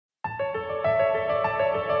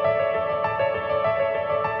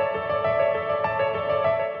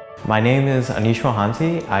My name is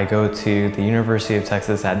Ahneesh. I go to the University of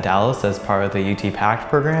Texas at Dallas as part of the UT PACT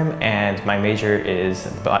program, and my major is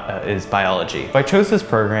biology. I chose this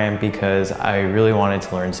program because I really wanted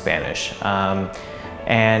to learn Spanish.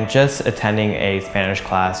 And just attending a Spanish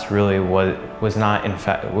class really was not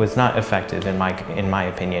effective in my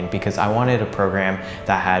opinion, because I wanted a program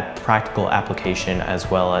that had practical application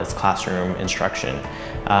as well as classroom instruction.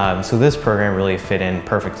 So this program really fit in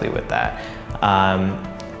perfectly with that.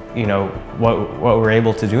 You know, what we're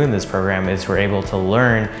able to do in this program is we're able to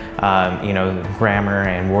learn, you know, grammar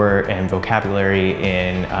and word and vocabulary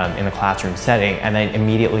in a classroom setting, and then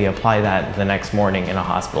immediately apply that the next morning in a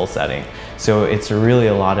hospital setting. So it's really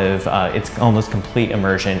a lot of, it's almost complete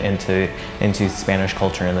immersion into Spanish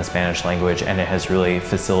culture and the Spanish language, and it has really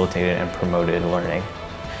facilitated and promoted learning.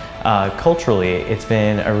 Culturally, it's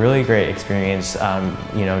been a really great experience,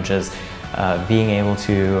 you know, just being able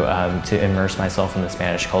to immerse myself in the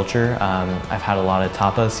Spanish culture. I've had a lot of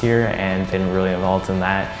tapas here and been really involved in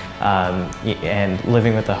that. And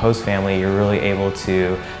living with the host family, you're really able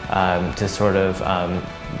to sort of,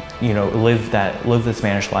 you know, live the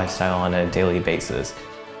Spanish lifestyle on a daily basis.